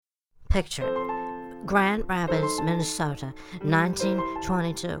Picture it. Grand Rapids, Minnesota,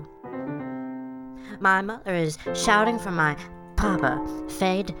 1922. My mother is shouting for my papa,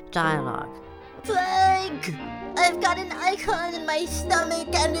 fade dialogue. Frank! I've got an icon in my stomach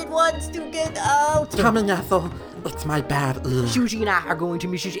and it wants to get out! Coming, Ethel. It's my bad ear. Susie and I are going to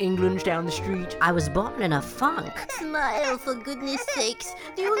Mrs. England's down the street. I was born in a funk. Smile, for goodness sakes.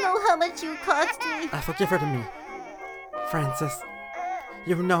 Do you know how much you cost me? Ethel, give her to me. Francis,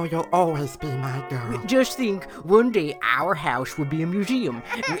 you know you'll always be my girl. Just think, one day our house will be a museum,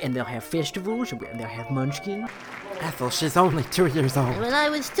 and they'll have festivals, and they'll have Munchkin. Ethel, she's only 2 years old. When I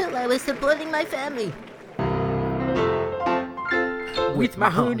was 2, I was supporting my family. With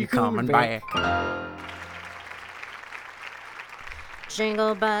my honey coming back.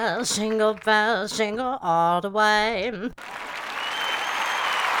 Jingle bells, jingle all the way.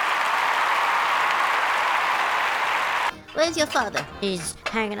 Where's your father? He's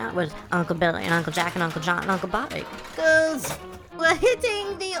hanging out with Uncle Billy and Uncle Jack and Uncle John and Uncle Bobby. Girls, we're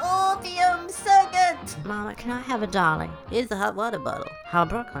hitting the opium circuit! Mama, can I have a dolly? Here's a hot water bottle. How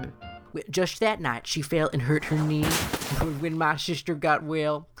Brooklyn? Just that night, she fell and hurt her knee. When my sister got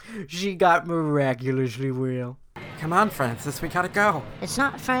well, she got miraculously well. Come on, Francis, we gotta go. It's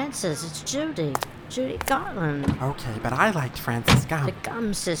not Francis, it's Judy. Judy Garland. Okay, but I liked Francis Gum. The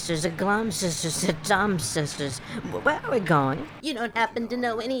Gum Sisters, the Glum Sisters, the Dumb Sisters. Where are we going? You don't happen to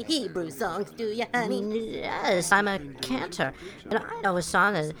know any Hebrew songs, do you, honey? Yes, I'm a cantor, and I know a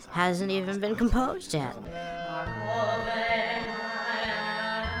song that hasn't even been composed yet.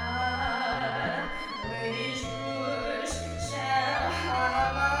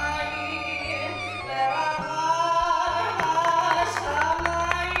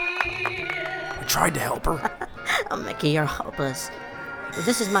 Tried to help her. Oh, Mickey, you're hopeless.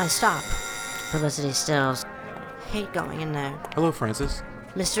 This is my stop. Publicity stills. Hate going in there. Hello, Francis.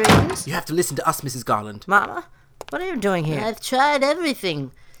 Mr. Edens? You have to listen to us, Mrs. Garland. Mama, what are you doing here? I've tried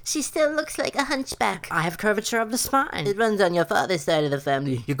everything. She still looks like a hunchback. I have curvature of the spine. It runs on your father's side of the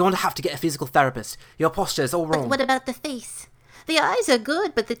family. You're going to have to get a physical therapist. Your posture is all wrong. But what about the face? The eyes are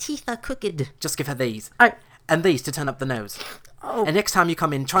good, but the teeth are crooked. Just give her these. I- And these to turn up the nose. Oh. And next time you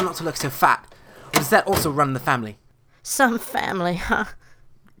come in, try not to look so fat. Or does that also run in the family? Some family, huh?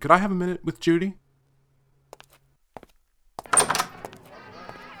 Could I have a minute with Judy? Oh,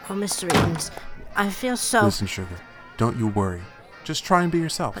 Mr. Edens, I feel so... Listen, sugar, don't you worry. Just try and be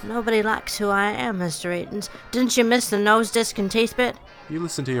yourself. But nobody likes who I am, Mr. Edens. Didn't you miss the nose disc and taste bit? You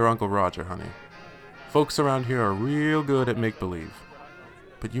listen to your Uncle Roger, honey. Folks around here are real good at make-believe.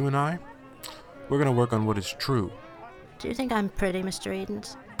 But you and I, we're gonna work on what is true. Do you think I'm pretty, Mr.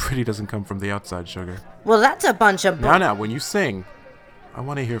 Edens? Pretty doesn't come from the outside, sugar. Well, that's a bunch of... Now, when you sing, I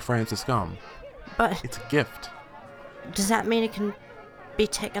want to hear Francis Gum. But It's a gift. does that mean it can be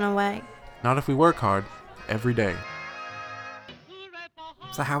taken away? Not if we work hard, every day.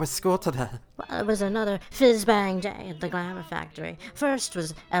 So how was school today? Well, it was another fizz-bang day at the Glamour Factory. First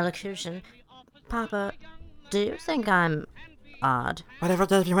was elocution. Papa, do you think I'm odd? Whatever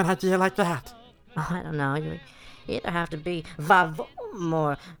gave you an idea like that? Oh, I don't know. You either have to be vavoom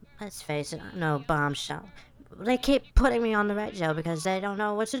or, let's face it, I'm no bombshell. They keep putting me on the radio because they don't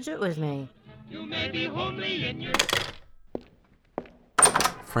know what to do with me. You may be homely in your...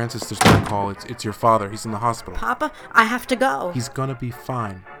 Francis, there's no call. It's your father. He's in the hospital. Papa, I have to go. He's gonna be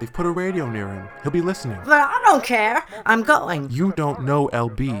fine. They've put a radio near him. He'll be listening. But I don't care. I'm going. You don't know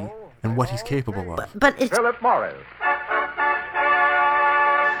LB and what he's capable of. But it's... Philip Morris.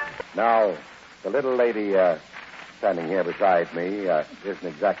 Now, the little lady standing here beside me isn't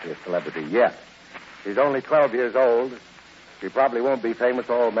exactly a celebrity yet. She's only 12 years old. She probably won't be famous,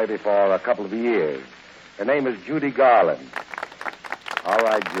 maybe for a couple of years. Her name is Judy Garland. All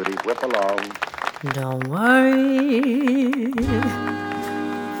right, Judy, whip along. Don't worry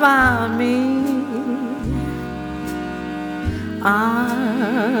about me.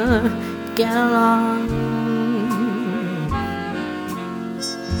 I'll get along.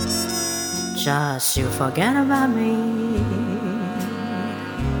 Just you forget about me.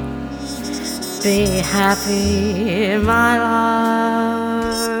 Be happy, my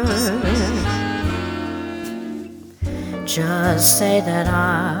love. Just say that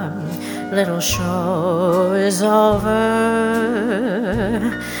our little show is over,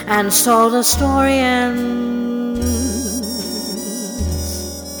 and so the story ends.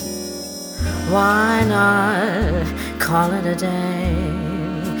 Why not call it a day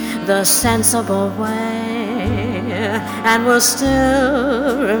the sensible way, and we'll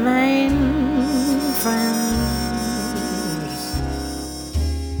still remain friends.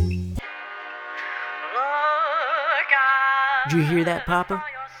 Did you hear that, Papa?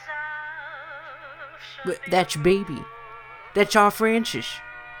 But that's your baby. That's our Frances.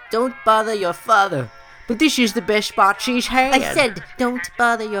 Don't bother your father. But this is the best spot she's had. I said, don't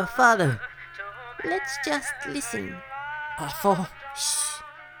bother your father. Let's just listen. Ethel, Shh.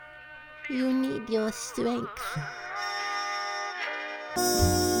 You need your strength.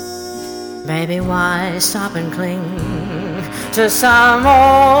 Baby, why stop and cling to some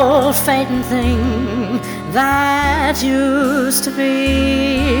old fading thing that used to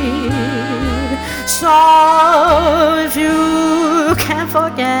be? So if you can't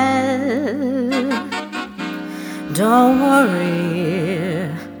forget, don't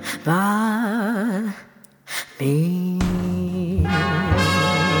worry about me.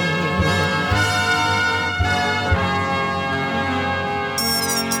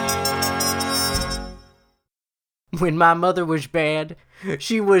 When my mother was bad,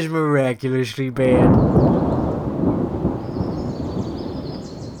 she was miraculously bad.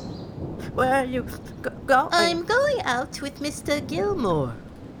 Where are you going? I'm going out with Mr. Gilmore.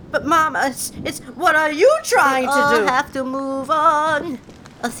 But Mama, it's what are you trying We to all do? have to move on.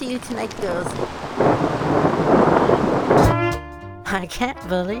 I'll see you tonight, girls. I can't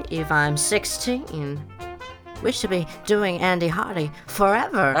believe I'm 16. We should be doing Andy Hardy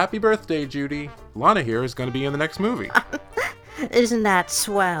forever. Happy birthday, Judy. Lana here is going to be in the next movie. Isn't that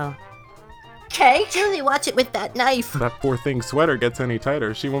swell? Cake? Julie, watch it with that knife. That poor thing's sweater gets any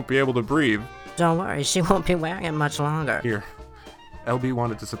tighter, she won't be able to breathe. Don't worry, she won't be wearing it much longer. Here, LB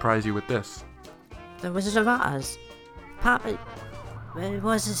wanted to surprise you with this. The Wizard of Oz. Papa, it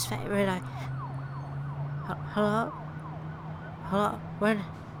was his favorite. Hello? Hello? Where?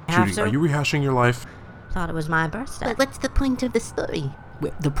 Judy, are you rehashing your life? Thought it was my birthday. But what's the point of the story?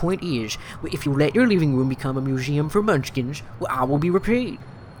 Well, the point is, if you let your living room become a museum for munchkins, well, I will be repaid.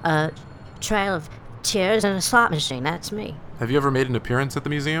 A trail of tears and a slot machine, that's me. Have you ever made an appearance at the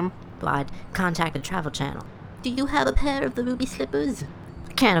museum? Well, I'd contact the Travel Channel. Do you have a pair of the ruby slippers?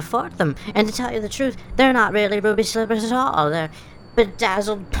 I can't afford them, and to tell you the truth, they're not really ruby slippers at all. They're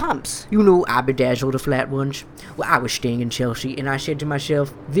bedazzled pumps. You know, I bedazzled a flat once. Well, I was staying in Chelsea, and I said to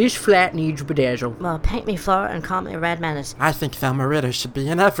myself, this flat needs bedazzle. Well, paint me Flora and call me Red Menace. I think Thelma Ritter should be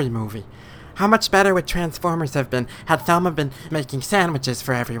in every movie. How much better would Transformers have been had Thelma been making sandwiches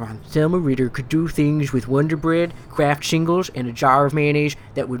for everyone? Thelma Ritter could do things with Wonder Bread, Kraft shingles, and a jar of mayonnaise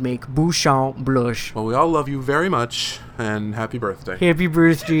that would make Bouchon blush. Well, we all love you very much, and happy birthday. Happy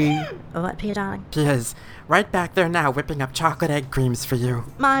birthday. What, Pia, darling? He is right back there now whipping up chocolate egg creams for you.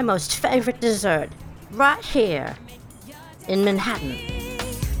 My most favorite dessert, right here in Manhattan.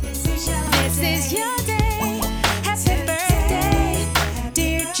 This is your day. Happy birthday,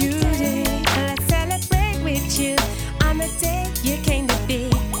 dear Judy. Let's celebrate with you on the day you came to be.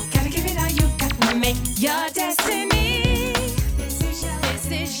 Gotta give it all you got. Make your destiny. This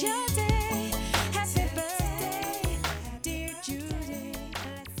is your day. Happy birthday, dear Judy.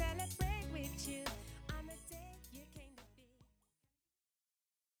 Let's celebrate with you on the day you came to be.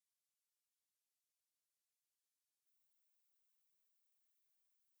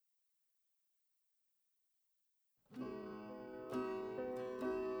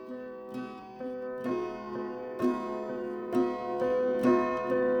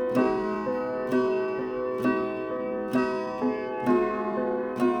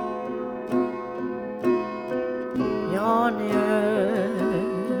 You're nearer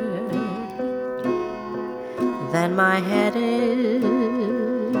than my head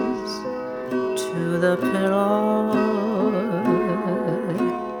is to the pillow.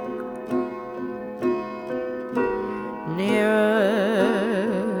 Nearer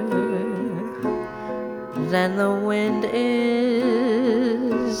than the wind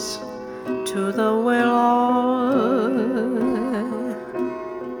is to the willow.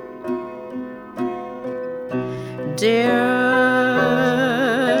 Dearer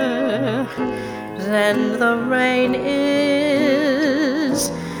than the rain is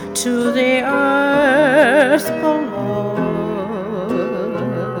to the earth below.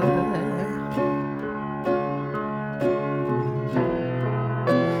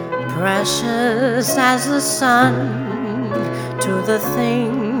 Precious as the sun to the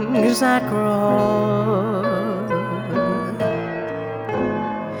things that grow.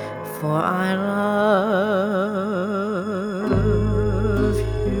 For I love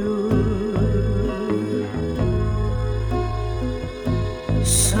you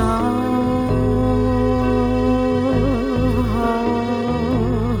so.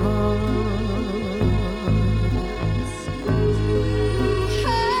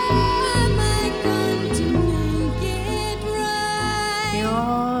 Am I going to make it right?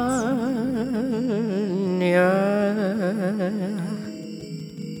 You're nearer.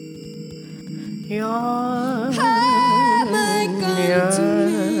 You're How am I going to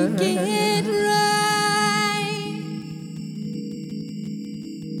make it right?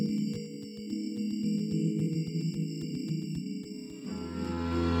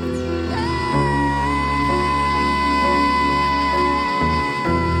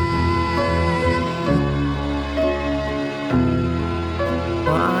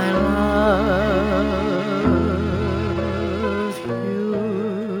 I love you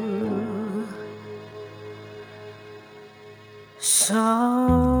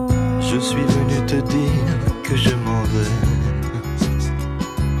so. Je suis venu te dire que je m'en vais.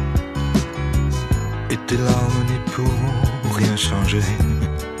 Et tes larmes n'y pourront rien changer.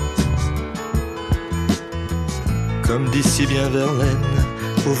 Comme dit si bien Verlaine,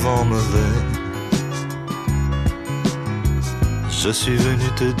 au vent mauvais. Je suis venu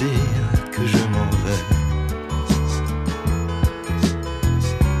te dire que je m'en vais.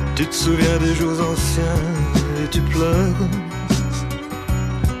 Tu te souviens des jours anciens et tu pleures.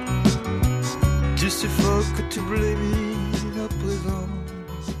 Tu suffoques, tu blémis à présent,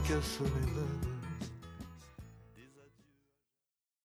 quels sont mes rêves.